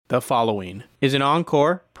The following is an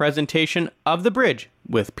encore presentation of The Bridge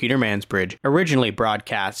with Peter Mansbridge, originally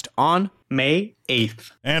broadcast on May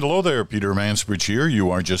 8th. And hello there, Peter Mansbridge here.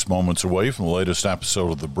 You are just moments away from the latest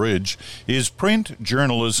episode of The Bridge. Is print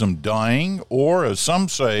journalism dying, or as some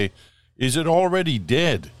say, is it already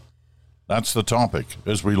dead? That's the topic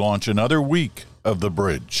as we launch another week of The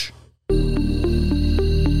Bridge.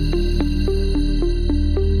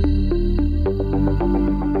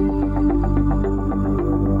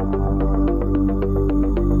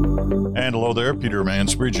 And hello there, Peter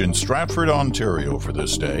Mansbridge in Stratford, Ontario for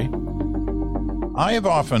this day. I have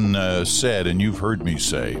often said, and you've heard me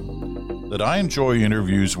say, that I enjoy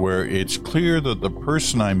interviews where it's clear that the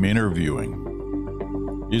person I'm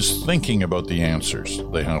interviewing is thinking about the answers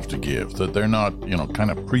they have to give, that they're not,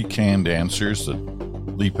 kind of pre-canned answers that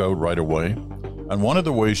leap out right away. And one of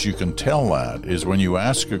the ways you can tell that is when you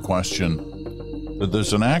ask a question that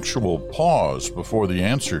there's an actual pause before the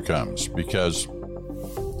answer comes, because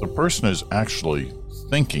the person is actually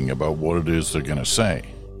thinking about what it is they're going to say.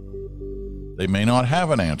 They may not have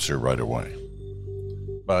an answer right away,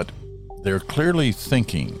 but they're clearly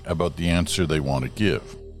thinking about the answer they want to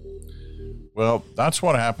give. Well, that's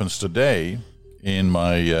what happens today in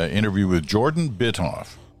my interview with Jordan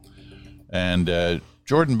Bitove. And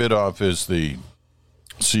Jordan Bitove is the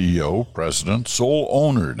CEO, president, sole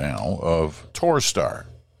owner now of TorStar,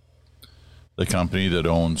 the company that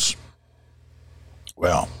owns,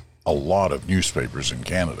 well, a lot of newspapers in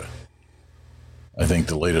Canada. I think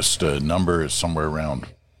the latest number is somewhere around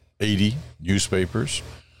 80 newspapers.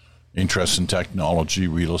 Interest in technology,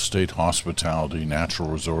 real estate, hospitality, natural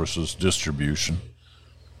resources, distribution.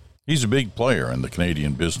 He's a big player in the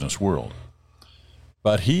Canadian business world.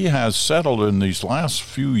 But he has settled in these last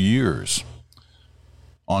few years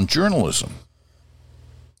on journalism.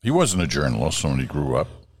 He wasn't a journalist when he grew up.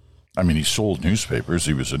 I mean, he sold newspapers.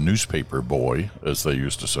 He was a newspaper boy, as they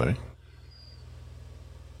used to say.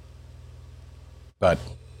 But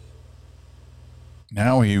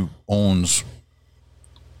now he owns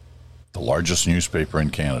the largest newspaper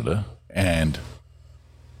in Canada and,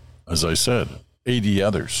 as I said, 80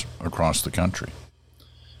 others across the country.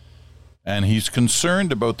 And he's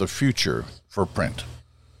concerned about the future for print.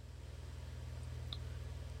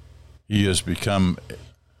 He has become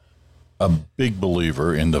a big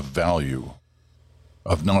believer in the value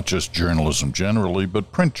of not just journalism generally,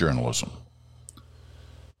 but print journalism.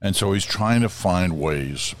 And so he's trying to find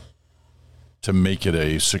ways to make it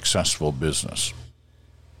a successful business,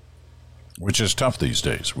 which is tough these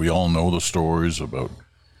days. We all know the stories about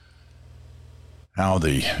how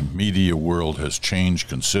the media world has changed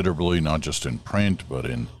considerably, not just in print, but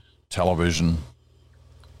in television,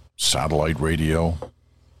 satellite radio.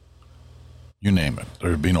 You name it.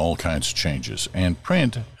 There have been all kinds of changes. And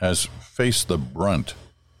print has faced the brunt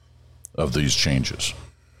of these changes.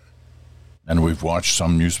 And we've watched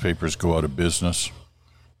some newspapers go out of business.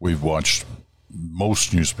 We've watched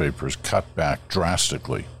most newspapers cut back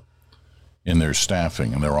drastically in their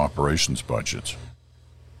staffing and their operations budgets.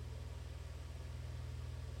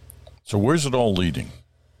 So where's it all leading?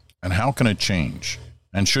 And how can it change?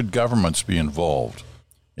 And should governments be involved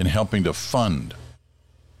in helping to fund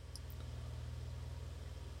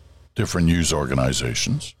different news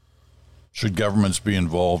organizations? Should governments be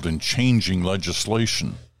involved in changing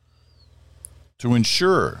legislation to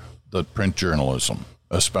ensure that print journalism,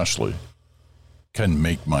 especially, can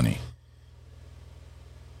make money?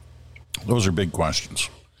 Those are big questions.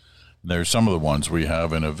 They're some of the ones we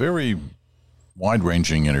have in a very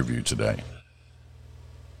wide-ranging interview today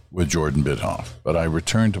with Jordan Bitove. But I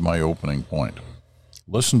return to my opening point.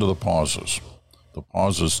 Listen to the pauses. The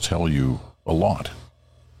pauses tell you a lot.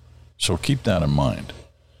 So keep that in mind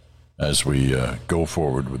as we go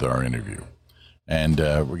forward with our interview. And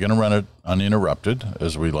we're going to run it uninterrupted,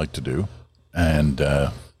 as we like to do, and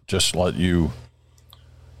just let you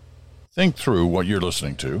think through what you're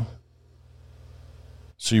listening to,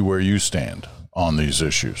 see where you stand on these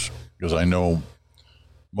issues. Because I know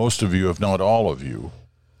most of you, if not all of you,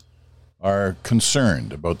 are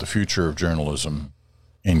concerned about the future of journalism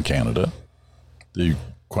in Canada, the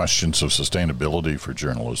questions of sustainability for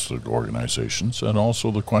journalistic organizations, and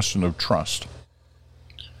also the question of trust.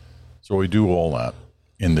 So we do all that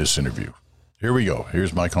in this interview. Here we go.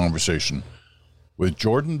 Here's my conversation with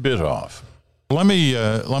Jordan Bitove. Let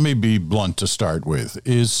me be blunt to start with.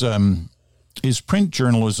 Is print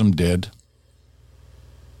journalism dead?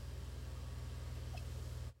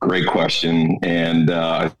 Great question. And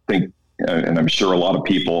I think, and I'm sure a lot of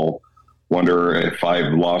people wonder if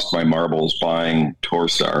I've lost my marbles buying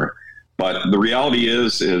TorStar. But the reality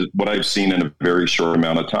is what I've seen in a very short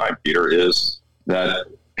amount of time, Peter, is that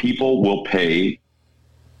people will pay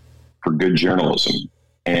for good journalism.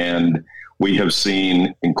 And we have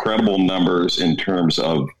seen incredible numbers in terms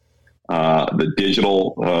of the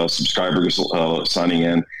digital subscribers signing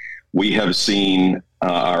in. We have seen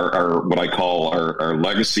our what I call our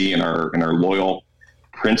legacy and our loyal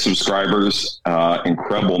print subscribers,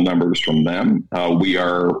 incredible numbers from them. We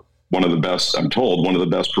are one of the best, I'm told, one of the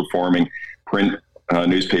best performing print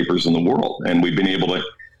newspapers in the world. And we've been able to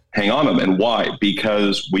hang on to them. And why?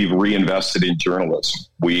 Because we've reinvested in journalism.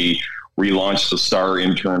 We relaunched the Star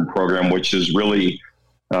Intern program, which is really,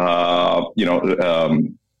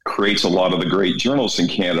 creates a lot of the great journalists in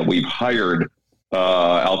Canada. We've hired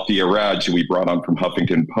Althea Raj, who we brought on from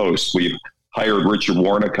Huffington Post. We've hired Richard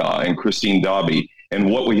Warnicka and Christine Dobby. And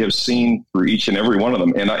what we have seen through each and every one of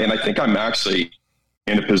them, and I think I'm actually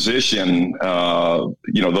in a position,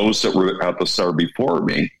 those that were at the Star before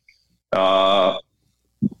me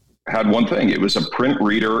had one thing. It was a print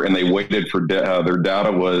reader, and they waited for their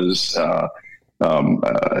data was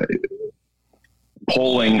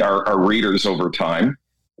polling our readers over time.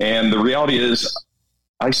 And the reality is,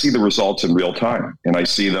 I see the results in real time, and I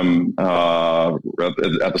see them at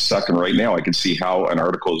the second right now. I can see how an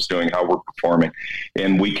article is doing, how we're performing,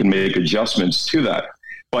 and we can make adjustments to that.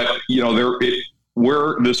 But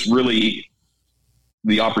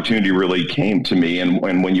the opportunity really came to me, and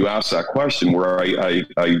when you asked that question, where I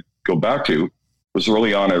go back to was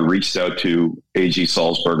early on. I reached out to A.G.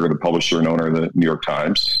 Salzberger, the publisher and owner of the New York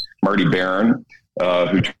Times, Marty Barron,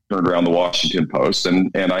 who turned around the Washington Post,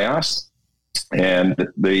 and I asked. And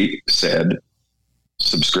they said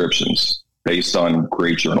subscriptions based on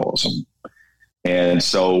great journalism. And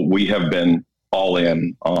so we have been all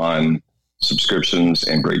in on subscriptions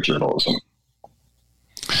and great journalism.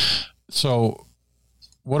 So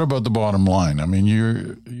what about the bottom line? I mean,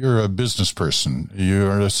 you're a business person.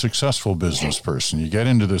 You're a successful business person. You get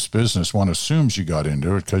into this business. One assumes you got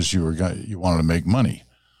into it because you wanted to make money.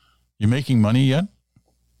 You making money yet?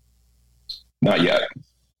 Not yet,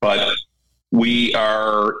 but we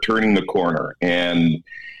are turning the corner. And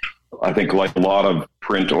I think, like a lot of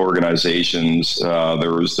print organizations,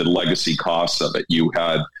 there was the legacy costs of it. We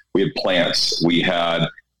had plants, we had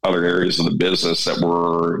other areas of the business that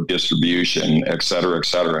were distribution, et cetera, et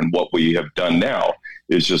cetera. And what we have done now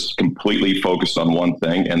is just completely focused on one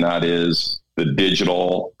thing, and that is the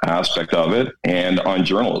digital aspect of it and on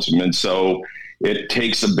journalism. And so it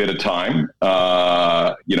takes a bit of time.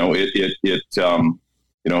 As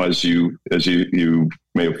you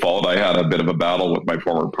may have followed, I had a bit of a battle with my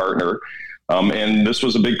former partner. And this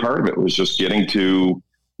was a big part of it, was just getting to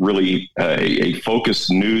really a focused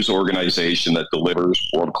news organization that delivers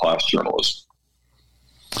world-class journalism.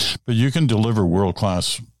 But you can deliver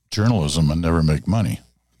world-class journalism and never make money.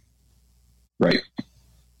 Right.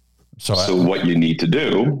 So what you need to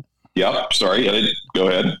do. Yep. Sorry, Ed, go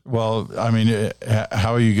ahead. Well, I mean,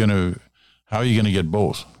 how are you going to get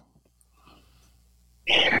both?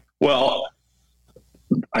 Well,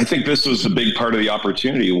 I think this was a big part of the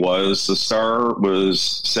opportunity. Was the Star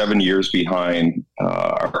was 7 years behind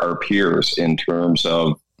our peers in terms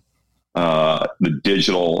of the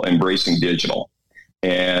digital, embracing digital.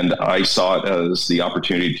 And I saw it as the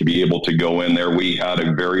opportunity to be able to go in there. We had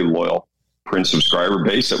a very loyal print subscriber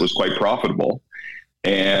base that was quite profitable,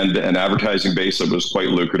 and an advertising base that was quite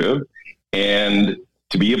lucrative. And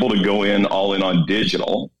to be able to go all in on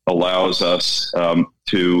digital allows us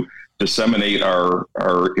to disseminate our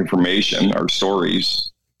information, our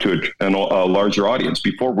stories to a larger audience.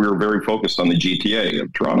 Before, we were very focused on the GTA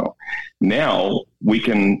of Toronto. Now we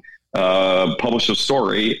can publish a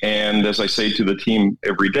story, and as I say to the team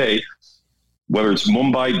every day, whether it's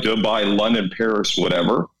Mumbai, Dubai, London, Paris,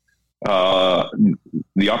 whatever,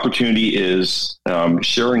 the opportunity is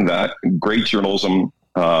sharing that great journalism,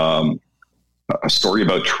 a story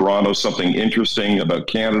about Toronto, something interesting about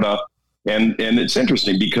Canada. And it's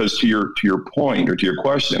interesting because to your point, or to your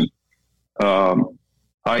question,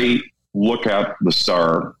 I look at the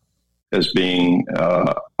Star as being,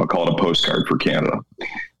 I'll call it a postcard for Canada.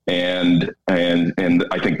 And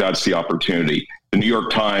I think that's the opportunity. The New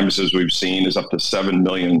York Times, as we've seen, is up to 7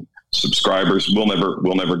 million subscribers. We'll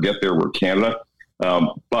never get there. We're Canada.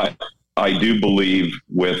 But I do believe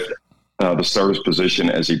with the Star's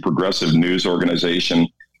position as a progressive news organization,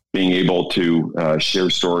 being able to share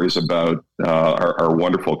stories about our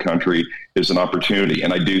wonderful country is an opportunity.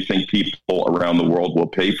 And I do think people around the world will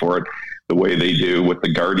pay for it the way they do with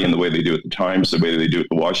The Guardian, the way they do at The Times, the way they do at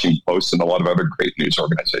The Washington Post, and a lot of other great news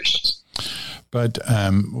organizations. But,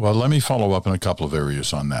 well, let me follow up in a couple of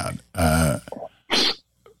areas on that.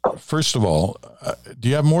 First of all, do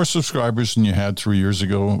you have more subscribers than you had 3 years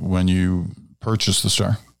ago when you purchased the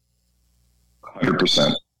Star?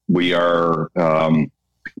 100%. We are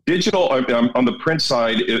digital on the print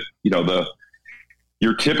side.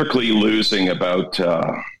 You're typically losing about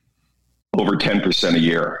over 10% a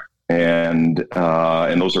year. And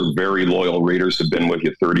those are very loyal readers who've been with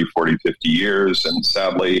you 30, 40, 50 years. And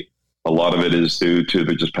sadly, a lot of it is due to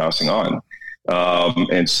the just passing on.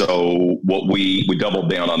 And so what we doubled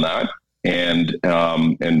down on that and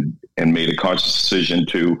made a conscious decision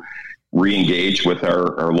to re-engage with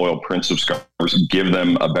our loyal print subscribers, give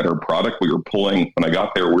them a better product. When I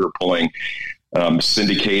got there, we were pulling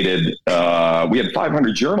syndicated. We had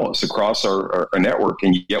 500 journalists across our network,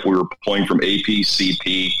 and yet we were pulling from AP,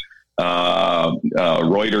 CP,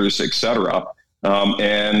 Reuters, etc.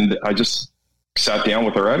 And I just sat down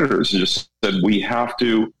with our editors and just said, we have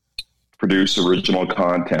to produce original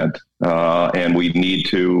content, and we need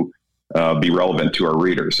to be relevant to our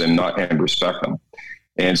readers and respect them.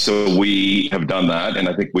 And so we have done that, and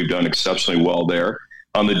I think we've done exceptionally well there.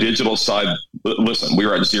 On the digital side, listen, we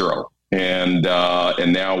were at zero, and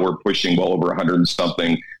now we're pushing well over 100 and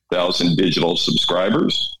something thousand digital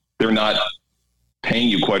subscribers. They're not paying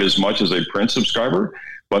you quite as much as a print subscriber,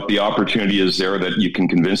 but the opportunity is there that you can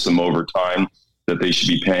convince them over time that they should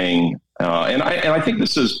be paying. And I think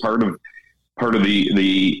this is part of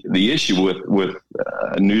the issue with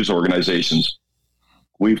news organizations.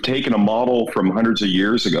 We've taken a model from hundreds of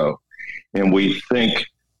years ago, and we think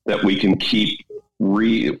that we can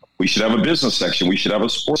we should have a business section, we should have a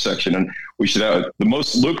sports section, and we should have the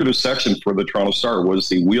most lucrative section for the Toronto Star was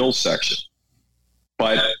the wheels section.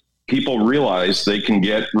 But people realize they can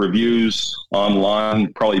get reviews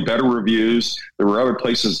online, probably better reviews. There were other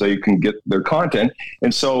places they can get their content.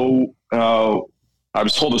 And so I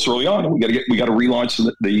was told this early on, we got to relaunch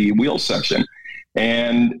the wheels section.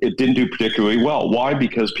 And it didn't do particularly well. Why?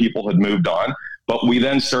 Because people had moved on. But we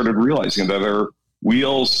then started realizing that our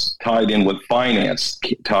wheels tied in with finance,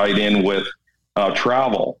 tied in with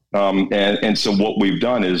travel. And so what we've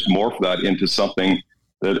done is morph that into something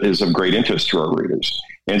that is of great interest to our readers.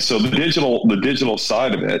 And so the digital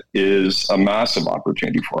side of it is a massive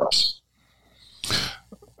opportunity for us.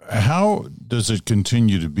 How does it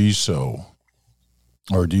continue to be so?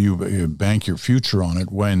 Or do you bank your future on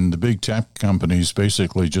it when the big tech companies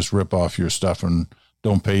basically just rip off your stuff and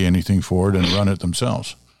don't pay anything for it and run it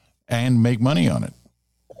themselves and make money on it?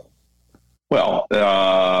 Well,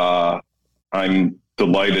 I'm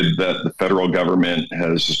delighted that the federal government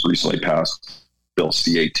has just recently passed Bill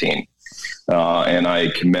C-18, and I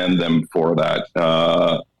commend them for that.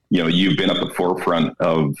 You've been at the forefront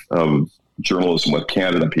of journalism with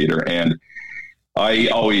Canada, Peter, and I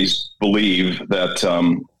always believe that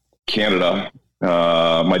Canada,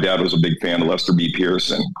 my dad was a big fan of Lester B.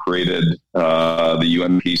 Pearson, created the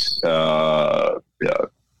UN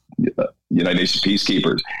United Nations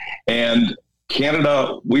Peacekeepers. And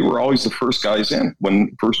Canada, we were always the first guys in,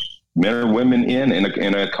 first men or women in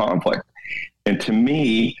a conflict. And to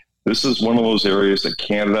me, this is one of those areas that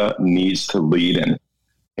Canada needs to lead in.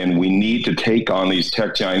 And we need to take on these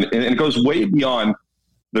tech giants. And it goes way beyond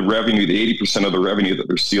the revenue, the 80% of the revenue that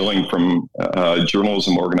they're stealing from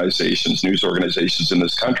journalism organizations, news organizations in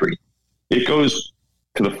this country. It goes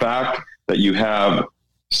to the fact that you have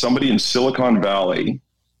somebody in Silicon Valley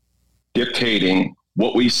dictating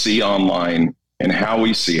what we see online and how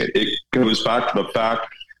we see it. It goes back to the fact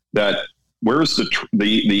that where's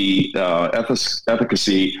the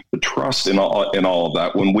efficacy, the trust in all of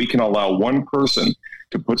that, when we can allow one person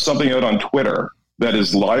to put something out on Twitter that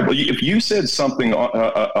is liable. If you said something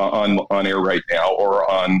on air right now or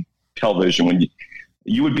on television,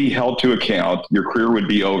 you would be held to account, your career would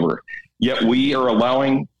be over. Yet we are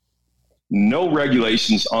allowing no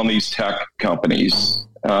regulations on these tech companies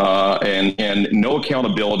and no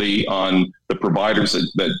accountability on the providers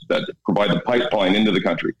that provide the pipeline into the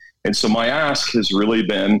country. And so my ask has really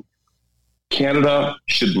been, Canada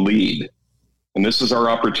should lead. And this is our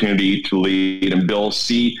opportunity to lead. And Bill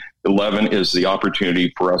C-11 is the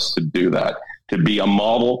opportunity for us to do that, to be a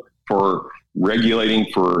model for regulating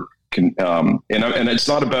and it's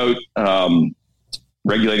not about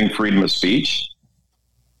regulating freedom of speech.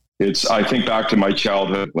 I think back to my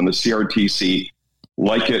childhood when the CRTC,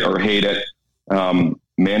 like it or hate it,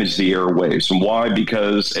 managed the airwaves. And why?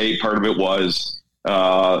 Because part of it was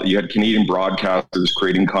you had Canadian broadcasters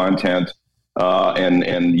creating content,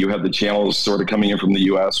 and you had the channels sort of coming in from the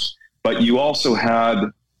U.S., but you also had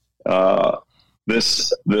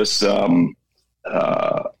this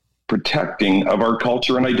protecting of our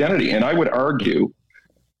culture and identity. And I would argue,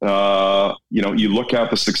 you look at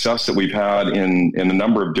the success that we've had in a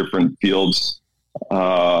number of different fields.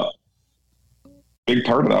 big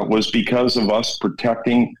part of that was because of us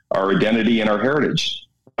protecting our identity and our heritage.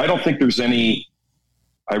 I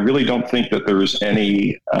really don't think that there's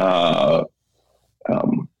any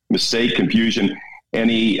mistake, confusion,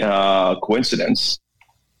 any coincidence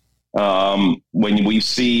when we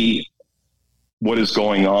see what is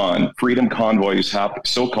going on.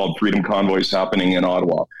 So-called freedom convoys happening in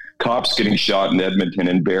Ottawa, cops getting shot in Edmonton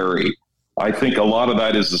and Barrie. I think a lot of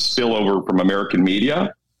that is the spillover from American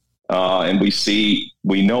media. And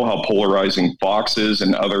we know how polarizing Fox is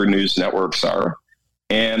and other news networks are.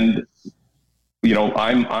 And,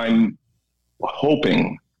 I'm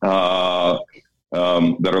hoping that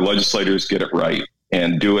our legislators get it right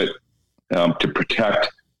and do it to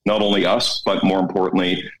protect not only us, but more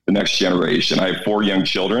importantly, the next generation. I have 4 young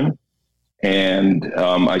children, and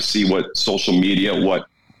I see what social media, what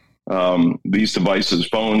these devices,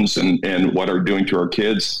 phones, and what are doing to our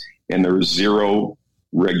kids, and there's zero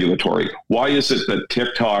regulatory. Why is it that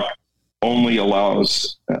TikTok only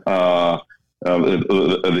allows the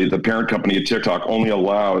parent company of TikTok only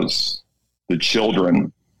allows the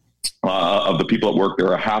children of the people that work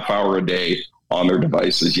there a half hour a day on their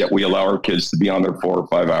devices, yet we allow our kids to be on there 4 or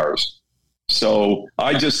 5 hours? So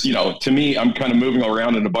I just, to me, I'm kind of moving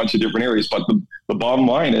around in a bunch of different areas, but the bottom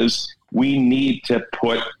line is we need to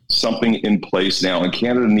put something in place now, and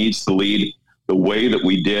Canada needs to lead the way that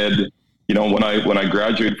we did. When I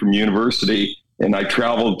graduated from university and I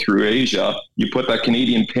traveled through Asia, you put that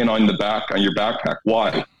Canadian pin on your backpack.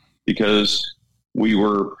 Why? Because we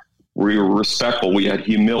were respectful. We had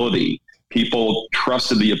humility. People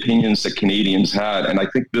trusted the opinions that Canadians had. And I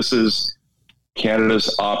think this is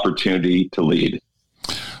Canada's opportunity to lead.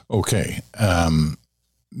 Okay.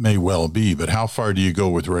 May well be, but how far do you go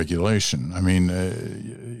with regulation? I mean,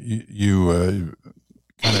 you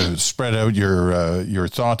kind of spread out your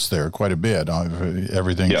thoughts there quite a bit.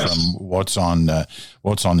 Everything Yes. from what's on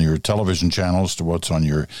your television channels to what's on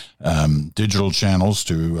your digital channels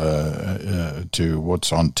to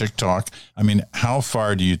what's on TikTok. I mean, how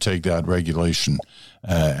far do you take that regulation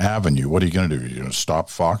avenue? What are you going to do? Are you going to stop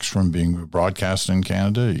Fox from being broadcast in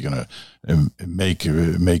Canada? Are you going to make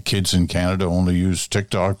kids in Canada only use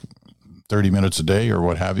TikTok 30 minutes a day or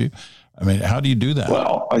what have you? I mean, how do you do that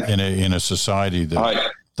in a society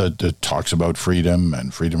that talks about freedom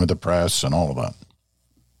and freedom of the press and all of that?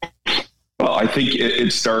 Well, I think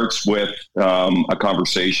it starts with a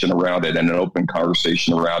conversation around it and an open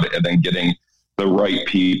conversation around it, and then getting the right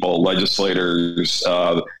people, legislators,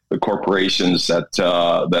 the corporations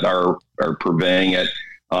that are purveying it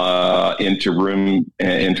into a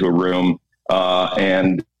room,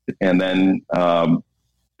 and then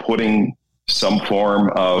putting some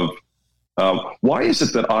form of why is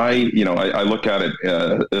it that I look at it,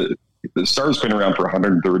 the Star's been around for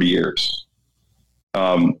 130 years.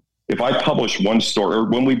 If I publish one story, or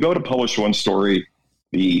when we go to publish one story,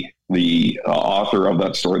 the author of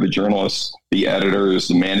that story, the journalists, the editors,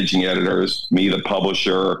 the managing editors, me, the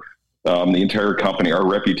publisher, the entire company, our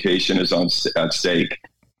reputation is at stake.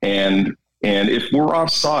 And if we're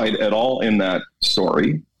offside at all in that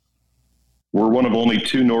story, we're one of only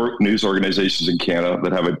 2 news organizations in Canada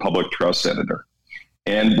that have a public trust editor,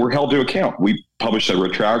 and we're held to account. We publish a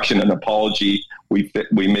retraction, an apology. We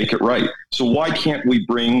make it right. So why can't we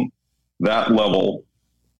bring that level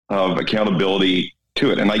of accountability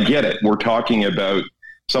to it? And I get it. We're talking about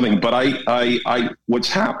something, but I what's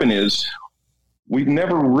happened is we've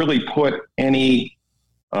never really put any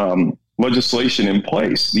legislation in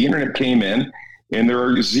place. The internet came in, and there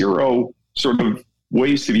are zero sort of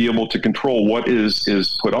ways to be able to control what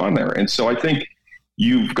is put on there. And so I think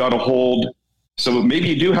you've got to hold. So maybe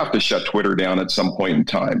you do have to shut Twitter down at some point in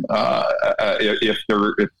time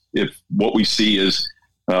if what we see is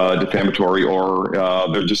defamatory or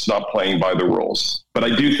they're just not playing by the rules. But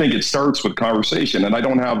I do think it starts with conversation, and I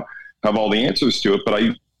don't have all the answers to it. But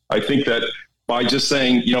I think that by just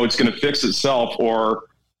saying it's going to fix itself, or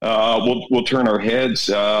we'll turn our heads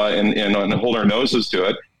and hold our noses to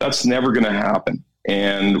it, that's never going to happen.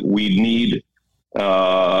 And we need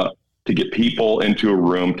to get people into a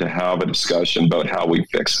room to have a discussion about how we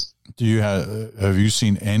fix it. Have you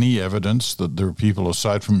seen any evidence that there are people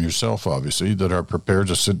aside from yourself, obviously, that are prepared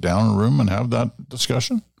to sit down in a room and have that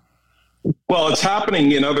discussion? Well, it's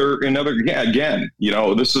happening in other. Again,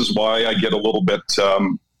 this is why I get a little bit.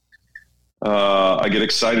 I get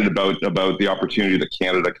excited about the opportunity that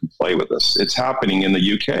Canada can play with this. It's happening in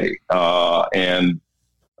the UK,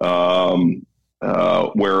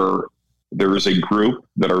 where there is a group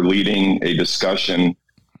that are leading a discussion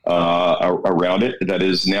around it that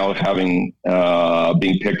is now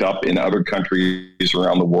being picked up in other countries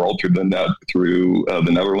around the world through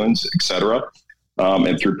the Netherlands, etc.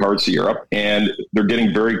 and through parts of Europe, and they're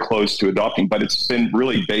getting very close to adopting. But it's been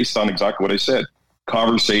really based on exactly what I said,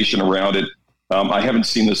 conversation around it. I haven't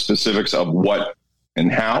seen the specifics of what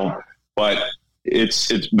and how, but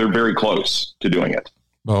they're very close to doing it.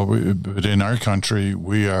 Well, but in our country,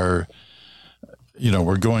 we are,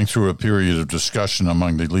 we're going through a period of discussion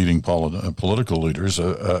among the leading political leaders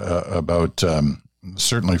about,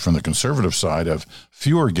 certainly from the conservative side, of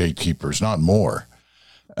fewer gatekeepers, not more.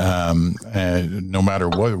 And no matter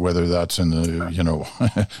what, whether that's in the,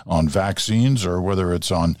 on vaccines or whether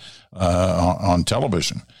it's on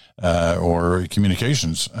television or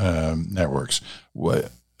communications networks.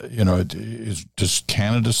 What, does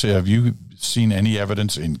Canada say, have you seen any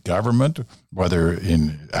evidence in government, whether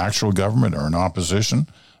in actual government or in opposition,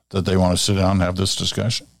 that they want to sit down and have this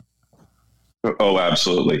discussion? Oh,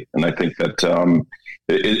 absolutely. And I think that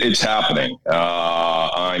it's happening.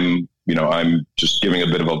 I'm just giving a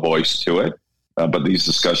bit of a voice to it, but these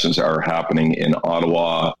discussions are happening in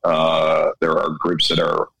Ottawa. There are groups that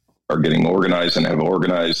are getting organized and have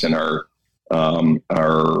organized and are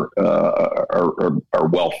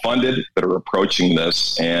well funded, that are approaching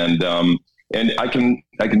this, and I can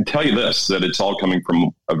tell you this, that it's all coming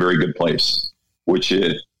from a very good place, which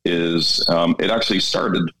it is. It actually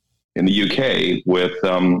started in the UK with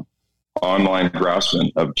online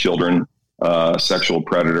harassment of children, sexual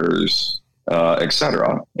predators,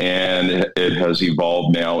 etc., and it has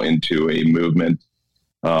evolved now into a movement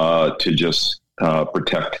to just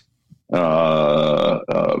protect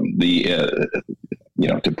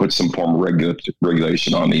to put some form of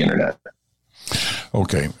regulation on the internet.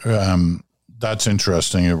 Okay. That's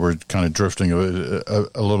interesting. We're kind of drifting a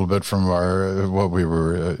little bit from what we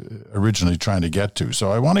were originally trying to get to.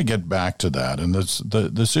 So I want to get back to that, and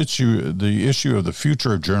the issue of the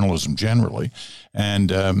future of journalism generally,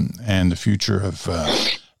 and the future of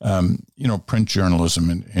print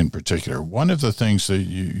journalism in particular. One of the things that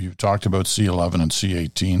you talked about, C11 and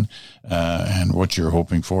C18, and what you're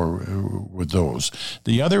hoping for with those.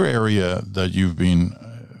 The other area that you've been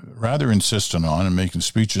rather insistent on and making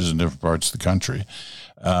speeches in different parts of the country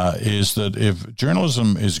is that if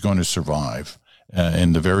journalism is going to survive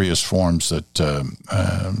in the various forms that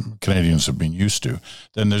Canadians have been used to,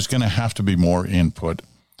 then there's going to have to be more input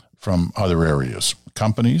from other areas,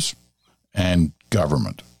 companies and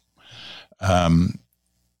government.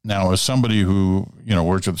 Now, as somebody who,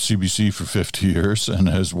 worked at the CBC for 50 years and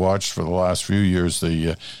has watched for the last few years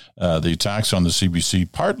the attacks on the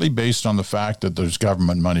CBC, partly based on the fact that there's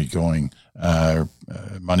government money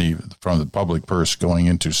money from the public purse going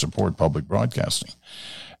into support public broadcasting.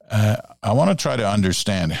 I want to try to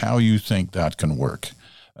understand how you think that can work,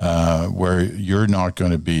 where you're not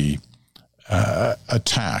going to be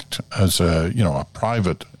attacked as a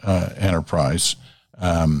private enterprise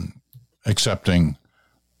accepting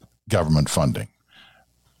government funding.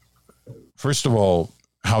 First of all,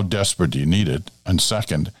 how desperate do you need it? And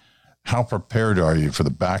second, how prepared are you for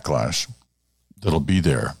the backlash that'll be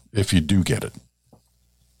there if you do get it?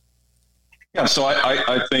 Yeah, so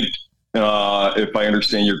I think if I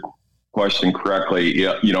understand your question correctly,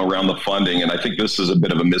 around the funding, and I think this is a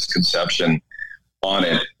bit of a misconception on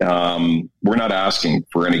it. We're not asking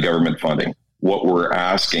for any government funding. What we're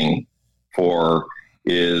asking for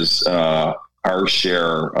is our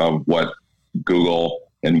share of what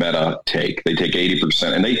Google and Meta take. They take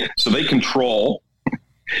 80%, and they control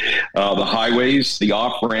the highways, the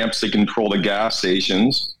off ramps. They control the gas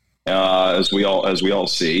stations, as we all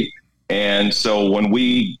see. And so when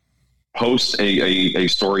we post a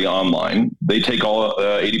story online, they take all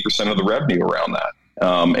 80% of the revenue around that.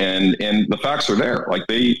 And the facts are there. Like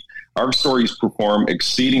our stories perform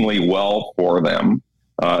exceedingly well for them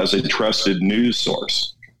as a trusted news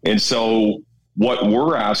source. And so what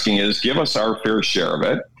we're asking is give us our fair share of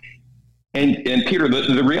it. And Peter,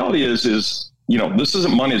 the reality is, this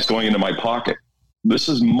isn't money that's going into my pocket. This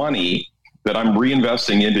is money that I'm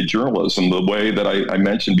reinvesting into journalism the way that I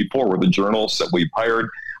mentioned before, with the journalists that we've hired.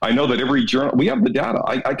 I know that every journal, we have the data.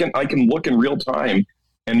 I can look in real time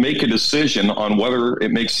and make a decision on whether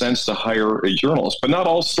it makes sense to hire a journalist. But not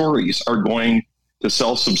all stories are going to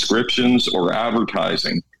sell subscriptions or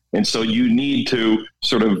advertising. And so you need to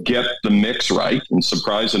sort of get the mix right and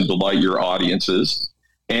surprise and delight your audiences.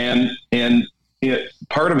 And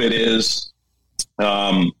part of it is,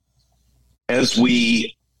 as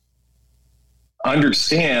we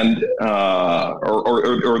understand,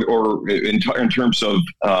 or in terms of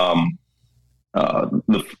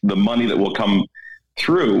the money that will come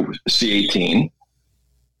through C18,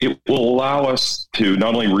 it will allow us to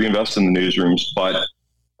not only reinvest in the newsrooms, but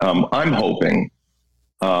I'm hoping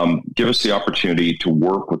give us the opportunity to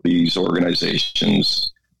work with these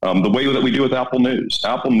organizations the way that we do with Apple News.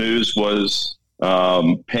 Apple News was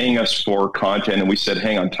paying us for content, and we said,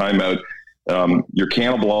 hang on, time out. You're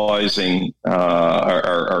cannibalizing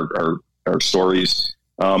our stories.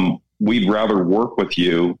 We'd rather work with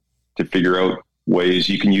you to figure out ways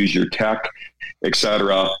you can use your tech, et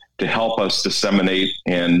cetera, to help us disseminate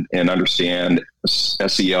and understand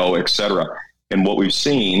SEO, et cetera. And what we've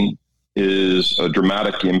seen is a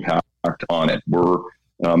dramatic impact on it. We're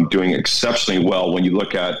doing exceptionally well. When you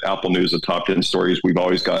look at Apple News, the top 10 stories, we've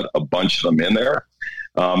always got a bunch of them in there.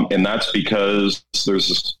 And that's because there's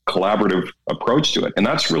this collaborative approach to it. And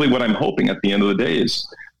that's really what I'm hoping at the end of the day is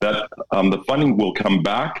that the funding will come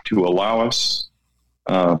back to allow us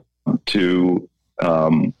to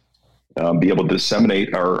be able to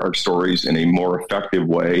disseminate our stories in a more effective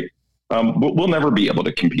way. We'll never be able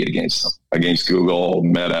to compete against them, against Google,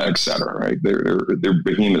 Meta, et cetera, right? They're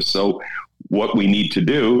behemoths. So what we need to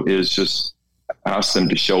do is just ask them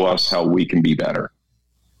to show us how we can be better.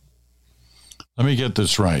 Let me get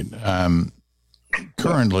this right.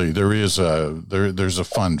 Currently, there's a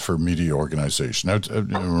fund for media organization.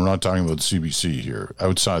 We're not talking about CBC here.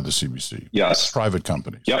 Outside the CBC, yes, private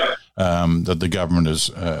companies. Yep. That the government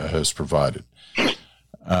has provided.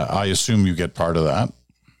 I assume you get part of that.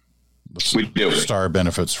 We do. Star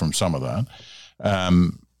benefits from some of that.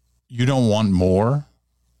 You don't want more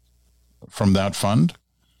from that fund,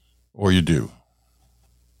 or you do?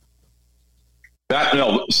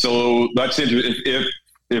 So that's interesting.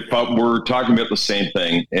 If we're talking about the same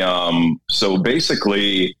thing, so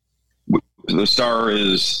basically, the Star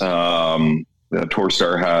is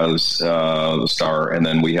TorStar has the Star, and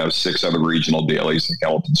then we have 6 other regional dailies: the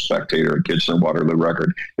Hamilton Spectator, Kitchener Waterloo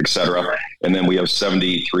Record, etc. And then we have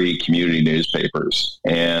 73 community newspapers,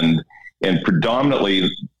 and predominantly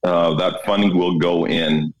that funding will go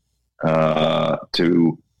in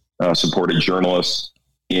to support a journalist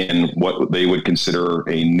in what they would consider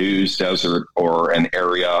a news desert or an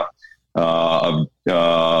area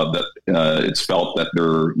that it's felt that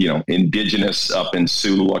they're, indigenous up in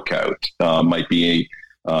Sioux Lookout might be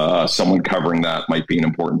someone covering that might be an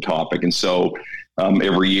important topic. And so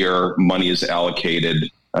every year money is allocated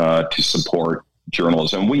to support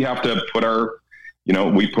journalism. We have to put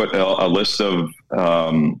we put a list of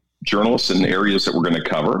journalists in areas that we're going to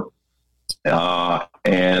cover.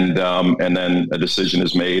 And then a decision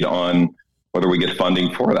is made on whether we get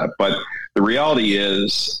funding for that. But the reality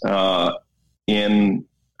is, I think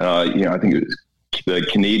it was the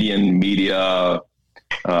Canadian Media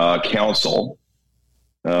Council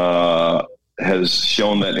has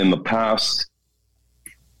shown that in the past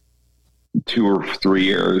 2 or 3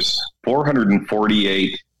 years,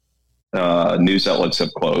 448 news outlets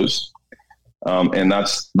have closed, and that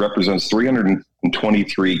represents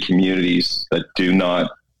 323 communities that do not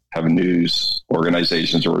have news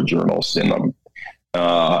organizations or journalists in them.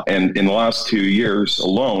 And in the last 2 years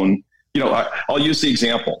alone, I'll use the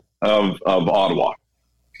example of Ottawa.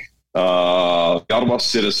 The Ottawa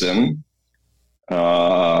Citizen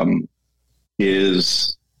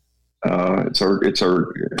is it's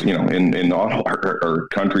our in Ottawa, our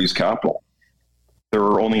country's capital. There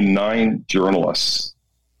are only 9 journalists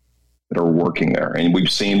that are working there. And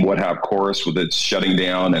we've seen what happened, Chorus, with its shutting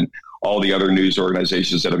down, and all the other news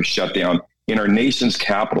organizations that have shut down. In our nation's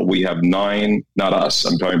capital, we have 9, not us,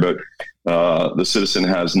 I'm talking about the Citizen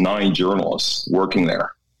has 9 journalists working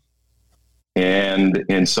there.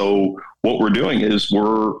 And so what we're doing is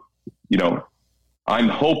I'm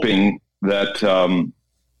hoping that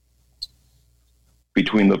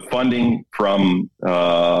between the funding from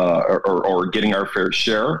or getting our fair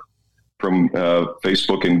share from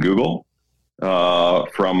Facebook and Google,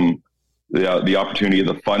 from the opportunity of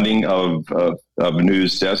the funding of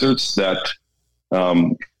news deserts, that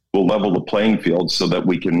will level the playing field so that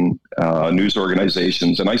we can news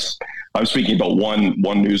organizations. And I'm speaking about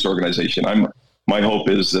one news organization. My hope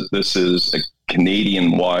is that this is a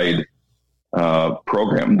Canadian-wide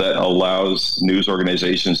program that allows news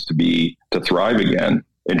organizations to thrive again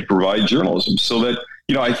and to provide journalism, so that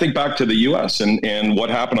I think back to the U.S. and what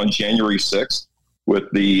happened on January 6th with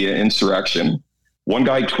the insurrection. One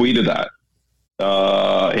guy tweeted that,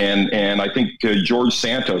 and I think George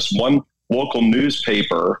Santos, one local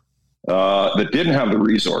newspaper that didn't have the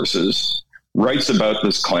resources, writes about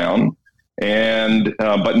this clown, and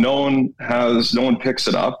but no one picks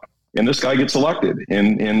it up, and this guy gets elected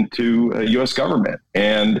into U.S. government,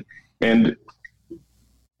 and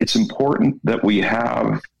it's important that we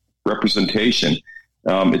have representation.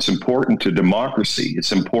 It's important to democracy.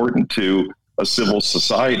 It's important to a civil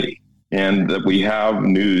society, and that we have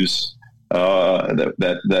news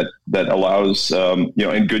that allows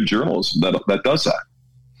and good journalism that does that.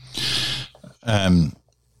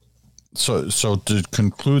 So to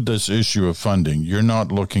conclude this issue of funding, you're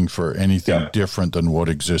not looking for anything different than what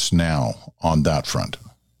exists now on that front.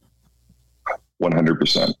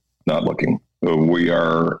 100% not looking. We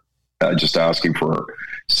are just asking for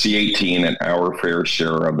C-18 and our fair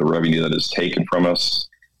share of the revenue that is taken from us.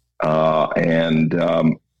 And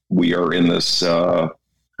we are in this, like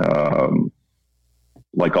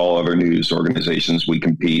all other news organizations, we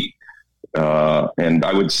compete. And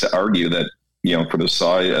I would argue that, for the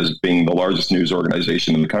size as being the largest news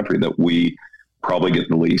organization in the country, that we probably get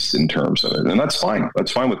the least in terms of it. And that's fine.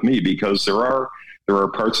 That's fine with me, because there are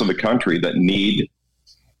parts of the country that need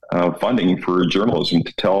funding for journalism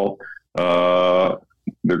to tell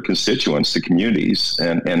their constituents, the communities,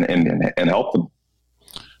 and help them.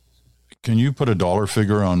 Can you put a dollar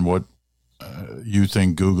figure on what you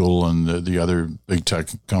think Google and the other big tech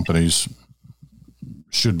companies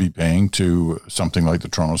should be paying to something like the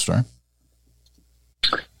Toronto Star?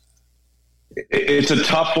 It's a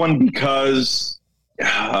tough one because,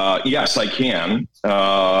 yes, I can.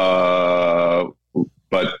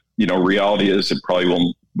 But, reality is it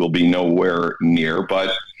probably will be nowhere near.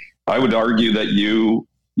 But I would argue that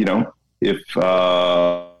if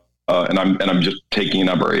and I'm just taking a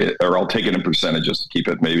number, or I'll take it in percentages to keep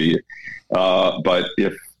it maybe. But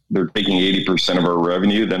if they're taking 80% of our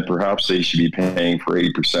revenue, then perhaps they should be paying for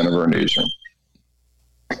 80% of our newsroom.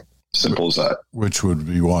 Simple as that. Which would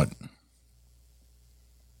be what?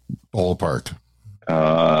 Ballpark.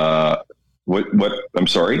 What? I'm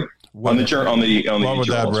sorry. What would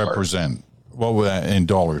that represent? What would that, in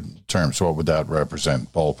dollar terms? What would that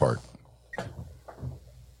represent? Ballpark.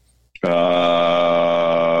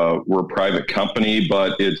 We're a private company,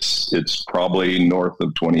 but it's probably north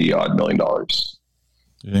of $20-odd million. Do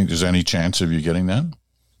you think there's any chance of you getting that?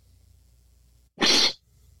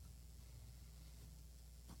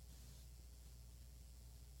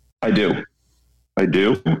 I do.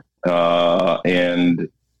 And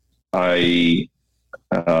I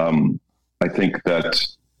think that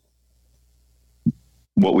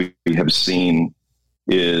what we have seen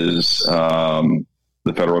is the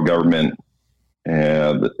federal government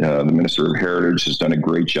and the Minister of Heritage has done a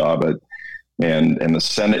great job and the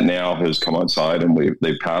Senate now has come on side and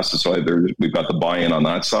they've passed it. So we've got the buy-in on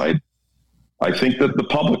that side. I think that the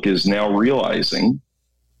public is now realizing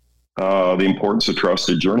the importance of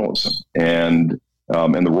trusted journalism and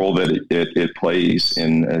the role that it plays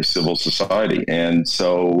in a civil society. And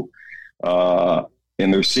so,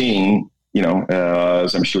 and they're seeing,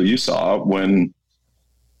 as I'm sure you saw, when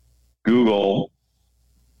Google,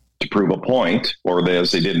 to prove a point, or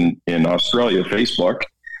as they did in Australia, Facebook,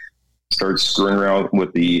 starts screwing around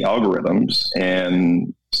with the algorithms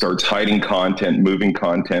and starts hiding content, moving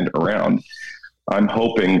content around. I'm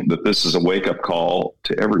hoping that this is a wake-up call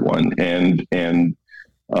to everyone, and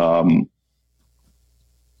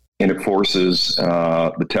it forces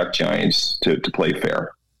the tech giants to play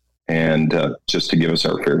fair and just to give us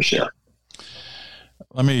our fair share.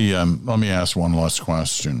 Let me ask one last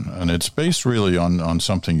question, and it's based really on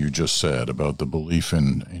something you just said about the belief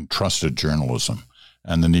in trusted journalism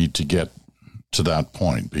and the need to get to that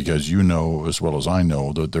point, because you know as well as I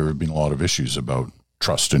know that there have been a lot of issues about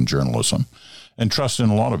trust in journalism and trust in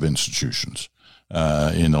a lot of institutions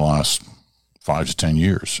in the last 5 to 10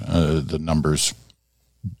 years. The numbers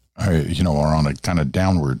are on a kind of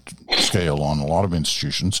downward scale on a lot of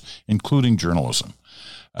institutions, including journalism,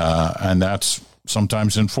 and that's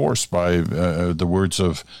sometimes enforced by the words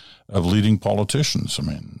of leading politicians. I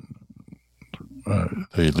mean,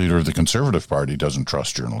 the leader of the Conservative Party doesn't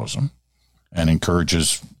trust journalism and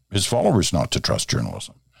encourages his followers not to trust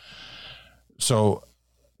journalism. So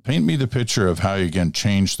paint me the picture of how you can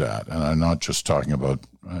change that. And I'm not just talking about,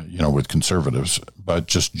 with conservatives, but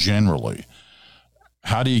just generally.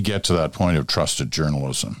 How do you get to that point of trusted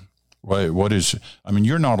journalism?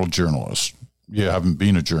 You're not a journalist. You haven't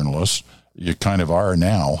been a journalist. You kind of are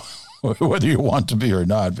now, whether you want to be or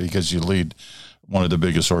not, because you lead one of the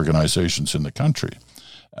biggest organizations in the country.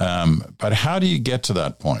 But how do you get to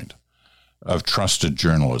that point of trusted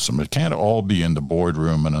journalism? It can't all be in the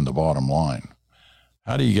boardroom and in the bottom line.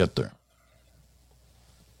 How do you get there?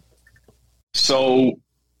 So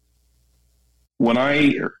when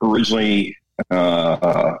I originally,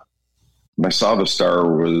 I saw the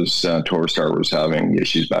TorStar was having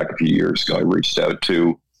issues back a few years ago, I reached out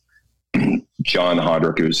to John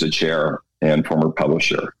Hodrick, who's the chair and former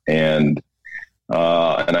publisher. And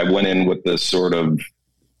I went in with this sort of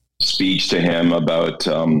speech to him about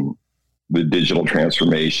the digital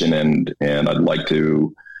transformation, and I'd like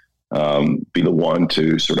to be the one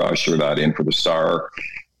to sort of usher that in for the Star.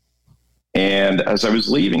 And as I was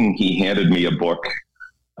leaving, he handed me a book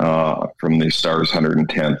from the Star's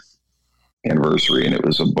 110th anniversary, and it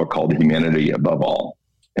was a book called Humanity Above All.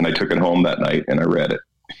 And I took it home that night and I read it.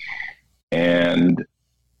 And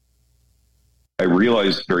I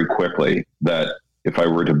realized very quickly that if I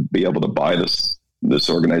were to be able to buy this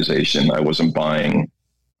organization, I wasn't buying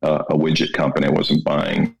a widget company. I wasn't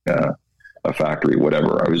buying a factory,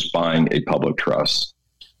 whatever. I was buying a public trust.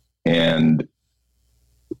 And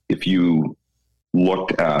if you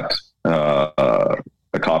looked at a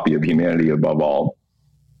copy of Humanity Above All,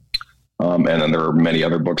 and then there are many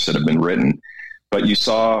other books that have been written, but you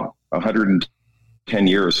saw 110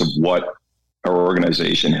 years of what our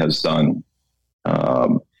organization has done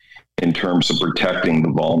in terms of protecting the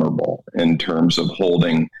vulnerable, in terms of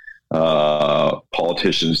holding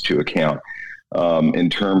politicians to account, in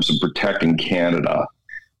terms of protecting Canada.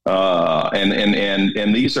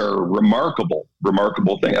 And these are remarkable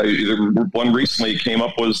things. One recently came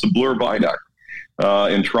up was the Bloor Viaduct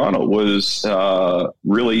in Toronto. Was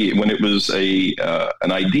really, when it was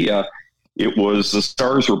an idea, it was the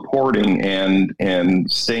Star's reporting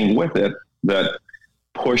and staying with it that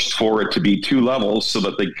pushed for it to be 2 levels, so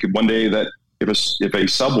that they could one day, that if a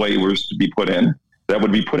subway was to be put in, that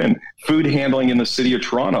would be put in. Food handling in the city of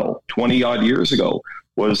Toronto 20 odd years ago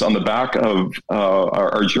was on the back of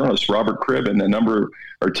our journalist, Robert Cribb, and a number of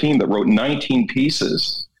our team that wrote 19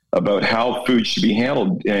 pieces about how food should be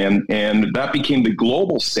handled. And that became the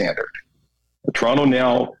global standard. Toronto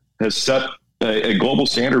now has set a global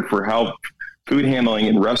standard for how food handling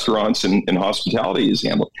in restaurants and hospitality is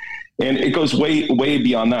handled. And it goes way, way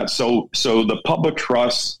beyond that. So the public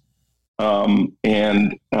trust and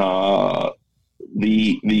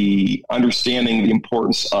the understanding the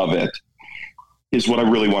importance of it is what I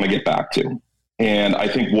really want to get back to. And I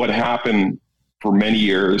think what happened for many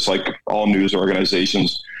years, like all news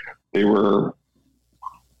organizations, they were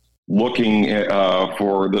looking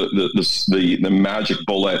for the magic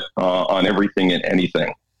bullet on everything and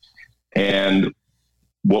anything. And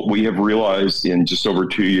what we have realized in just over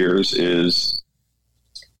 2 years is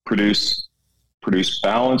produce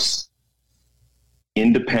balanced,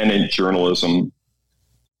 independent journalism,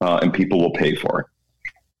 and people will pay for it.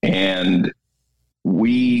 And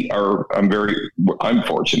I'm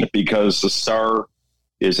fortunate because the Star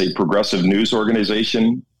is a progressive news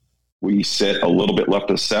organization. We sit a little bit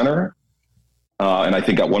left of center. And I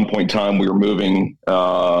think at one point in time we were moving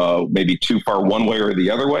maybe too far one way or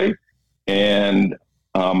the other way. And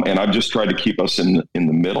I've just tried to keep us in the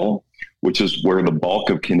middle, which is where the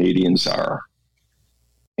bulk of Canadians are.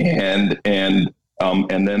 And then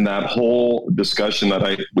that whole discussion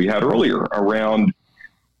that we had earlier around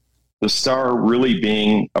the Star really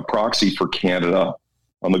being a proxy for Canada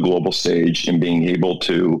on the global stage and being able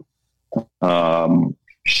to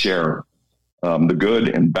share the good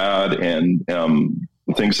and bad and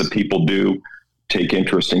the things that people do take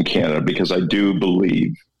interest in Canada, because I do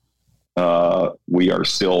believe we are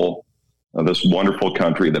still this wonderful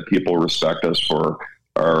country that people respect us for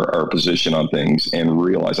our position on things and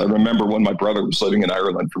realize. I remember when my brother was living in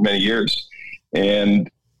Ireland for many years, and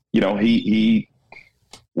he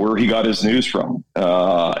where he got his news from,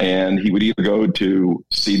 and he would either go to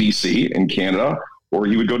CBC in Canada or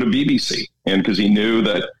he would go to BBC, and because he knew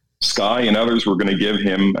that Sky and others were going to give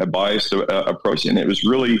him a biased approach, and it was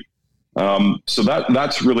really so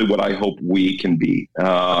that's really what I hope we can be.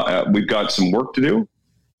 We've got some work to do,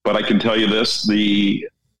 but I can tell you this: the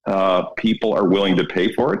people are willing to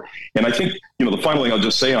pay for it. And I think, the final thing I'll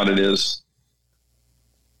just say on it is,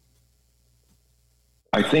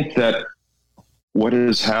 I think that what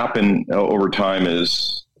has happened over time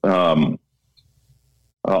is all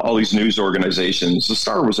these news organizations, the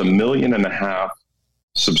Star was 1.5 million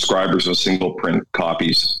subscribers of single print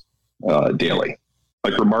copies daily,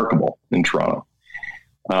 like remarkable in Toronto.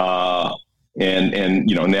 And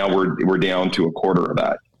now we're down to a quarter of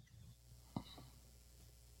that.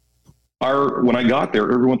 When I got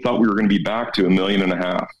there, everyone thought we were going to be back to 1.5 million.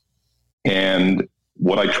 And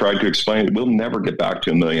what I tried to explain, we'll never get back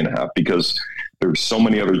to 1.5 million because there's so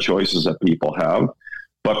many other choices that people have.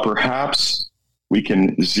 But perhaps we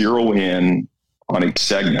can zero in on a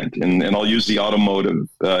segment. And I'll use the automotive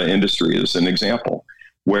industry as an example,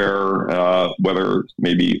 where whether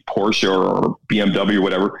maybe Porsche or BMW or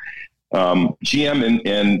whatever,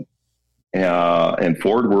 GM and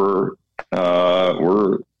Ford were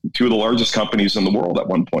two of the largest companies in the world at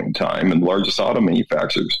one point in time, and the largest auto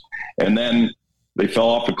manufacturers. And then they fell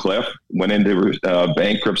off a cliff, went into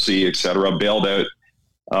bankruptcy, et cetera, bailed out.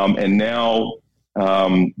 And now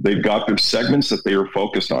They've got their segments that they are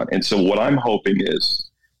focused on. And so what I'm hoping is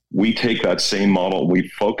we take that same model, we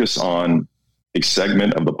focus on a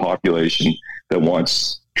segment of the population that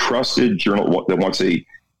wants trusted journal, that wants a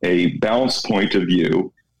balanced point of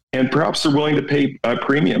view, and perhaps they're willing to pay a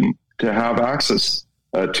premium to have access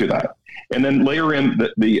to that. And then layer in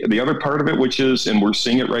the other part of it, which is, and we're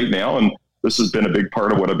seeing it right now, and this has been a big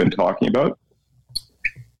part of what I've been talking about,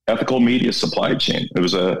 ethical media supply chain. It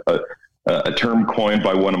was a term coined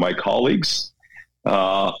by one of my colleagues,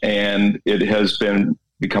 and it has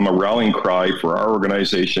become a rallying cry for our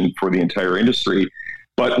organization, for the entire industry.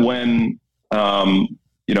 But when a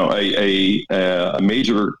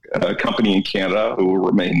major company in Canada, who will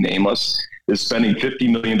remain nameless, is spending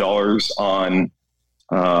 $50 million on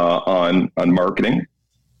marketing,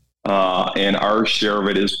 and our share of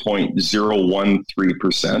it is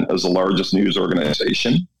 0.013% as the largest news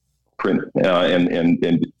organization, print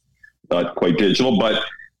and not quite digital. But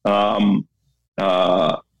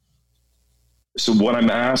so what I'm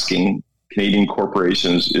asking Canadian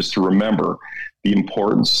corporations is to remember the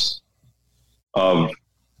importance of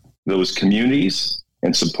those communities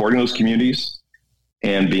and supporting those communities,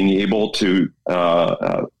 and being able to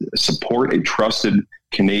support a trusted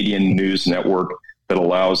Canadian news network that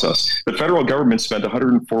allows us. The federal government spent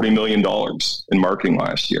 $140 million in marketing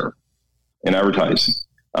last year in advertising.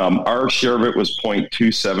 Our share of it was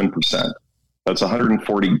 0.27%. That's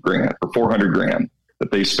 140 grand or 400 grand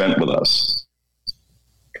that they spent with us.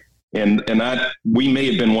 And that we may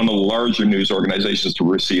have been one of the larger news organizations to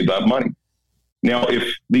receive that money. Now,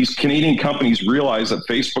 if these Canadian companies realize that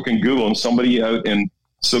Facebook and Google and somebody out in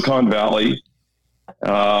Silicon Valley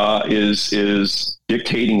is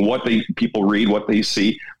dictating what people read, what they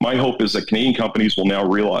see, my hope is that Canadian companies will now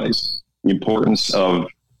realize the importance of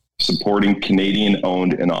supporting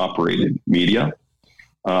Canadian-owned and operated media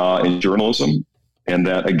and journalism, and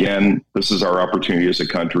that, again, this is our opportunity as a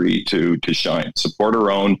country to shine, support our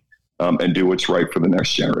own, and do what's right for the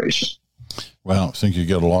next generation. Well, I think you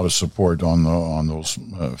get a lot of support on those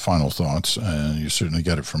final thoughts, and you certainly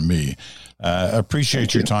get it from me.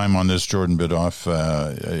 Appreciate your time on this, Jordan Bitove.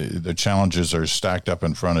 The challenges are stacked up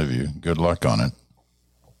in front of you. Good luck on it.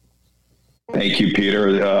 Thank you,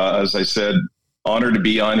 Peter. As I said, honored to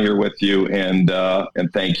be on here with you, and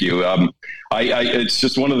thank you. It's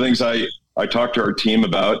just one of the things I talked to our team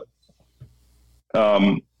about.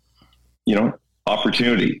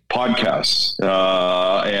 Opportunity, podcasts,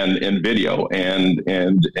 and video,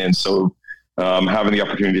 and so having the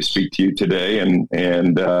opportunity to speak to you today, and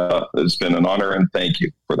it's been an honor, and thank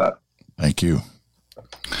you for that. Thank you,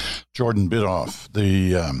 Jordan Bitove,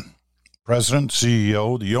 the president,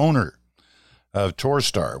 CEO, the owner of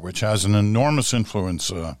TorStar, which has an enormous influence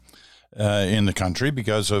in the country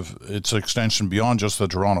because of its extension beyond just the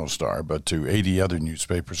Toronto Star, but to 80 other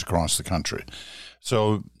newspapers across the country.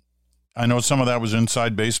 So I know some of that was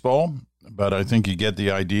inside baseball, but I think you get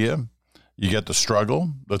the idea. You get the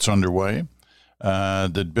struggle that's underway,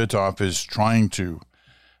 that Bitove is trying to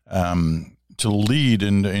lead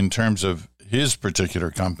in terms of his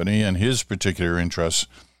particular company and his particular interests,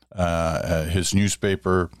 his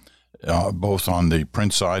newspaper, both on the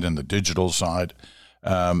print side and the digital side.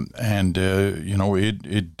 It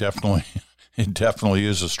definitely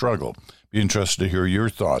is a struggle. Be interested to hear your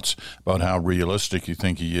thoughts about how realistic you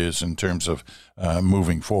think he is in terms of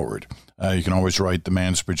moving forward. You can always write the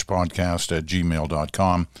Mansbridge Podcast at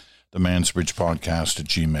gmail.com, the Mansbridge Podcast at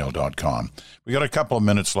gmail.com. We got a couple of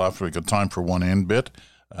minutes left. We got time for one end bit.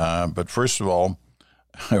 But first of all,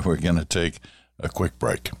 we're going to take a quick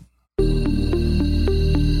break.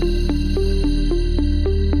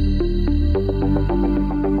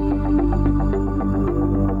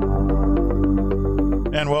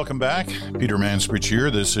 And welcome back. Peter Mansbridge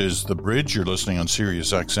here. This is The Bridge. You're listening on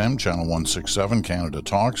Sirius XM, Channel 167, Canada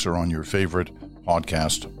Talks, or on your favorite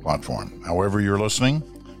podcast platform. However you're listening,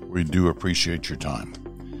 we do appreciate your time.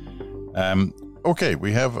 Okay,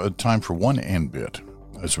 we have time for one end bit,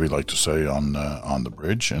 as we like to say on The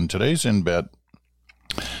Bridge. And today's end bit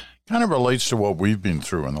kind of relates to what we've been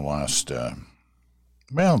through in the last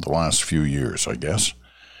few years, I guess.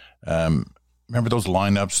 Remember those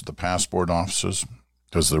lineups at the passport offices?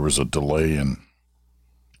 Because there was a delay in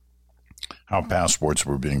how passports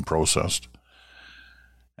were being processed.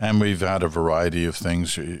 And we've had a variety of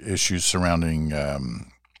things, issues surrounding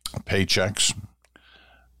paychecks,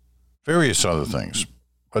 various other things.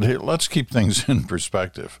 But here, let's keep things in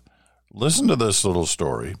perspective. Listen to this little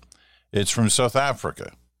story. It's from South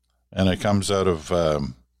Africa, and it comes out of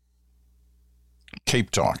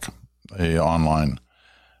Cape Talk, a online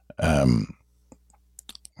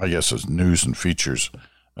I guess it's news and features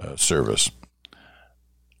service.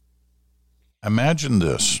 Imagine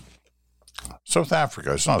this. South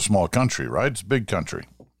Africa, it's not a small country, right? It's a big country.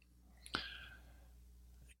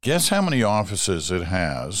 Guess how many offices it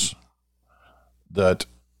has that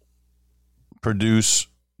produce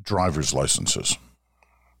driver's licenses?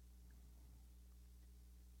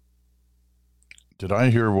 Did I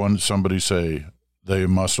hear somebody say they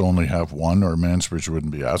must only have one, or Mansbridge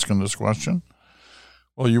wouldn't be asking this question?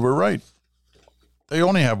 Well, you were right. They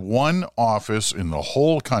only have one office in the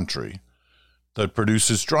whole country that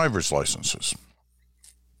produces driver's licenses.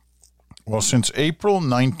 Well, since April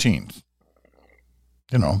 19th,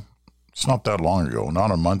 it's not that long ago,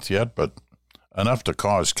 not a month yet, but enough to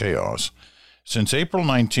cause chaos. Since April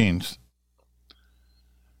 19th,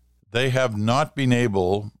 they have not been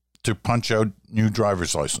able to punch out new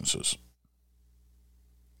driver's licenses.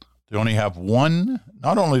 They only have one.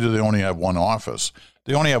 Not only do they only have one office,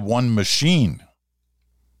 they only have one machine.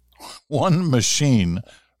 One machine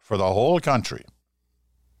for the whole country.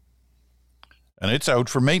 And it's out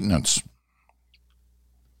for maintenance.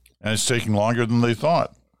 And it's taking longer than they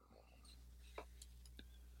thought.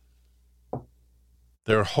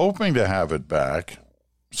 They're hoping to have it back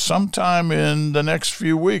sometime in the next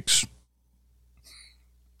few weeks.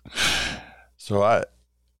 So I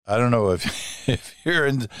don't know if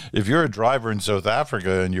you're a driver in South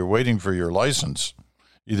Africa and you're waiting for your license,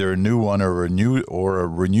 either a new one or a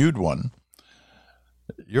renewed one,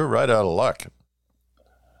 you're right out of luck.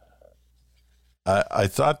 I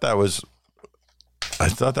thought that was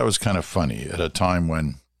kind of funny at a time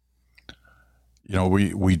when,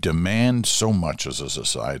 we demand so much as a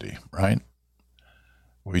society, right?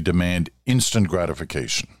 We demand instant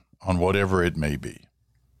gratification on whatever it may be.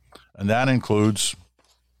 And that includes,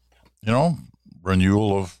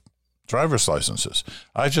 renewal of driver's licenses.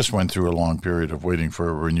 I just went through a long period of waiting for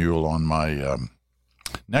a renewal on my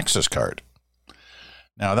Nexus card.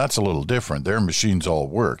 Now, that's a little different. Their machines all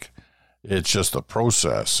work. It's just the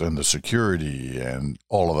process and the security and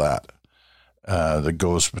all of that that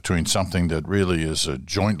goes between something that really is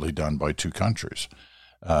jointly done by two countries,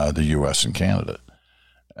 the U.S. and Canada.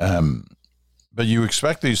 But you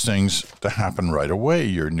expect these things to happen right away.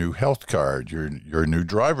 Your new health card, your new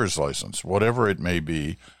driver's license, whatever it may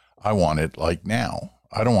be, I want it like now.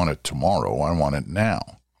 I don't want it tomorrow. I want it now.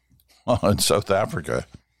 Well, in South Africa,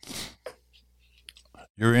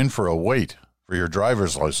 you're in for a wait for your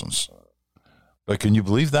driver's license. But can you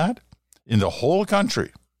believe that? In the whole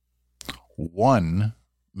country, one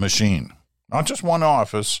machine. Not just one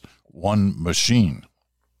office, one machine.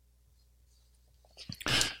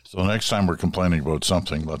 So next time we're complaining about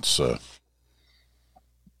something, let's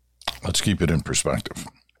keep it in perspective.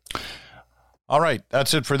 All right,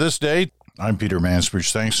 that's it for this day. I'm Peter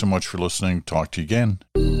Mansbridge. Thanks so much for listening. Talk to you again.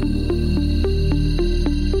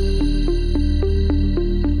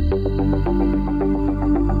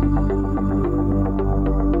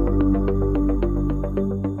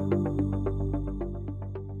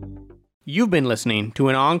 You've been listening to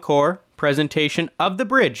an Encore presentation of The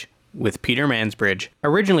Bridge with Peter Mansbridge,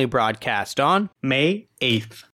 originally broadcast on May 8th.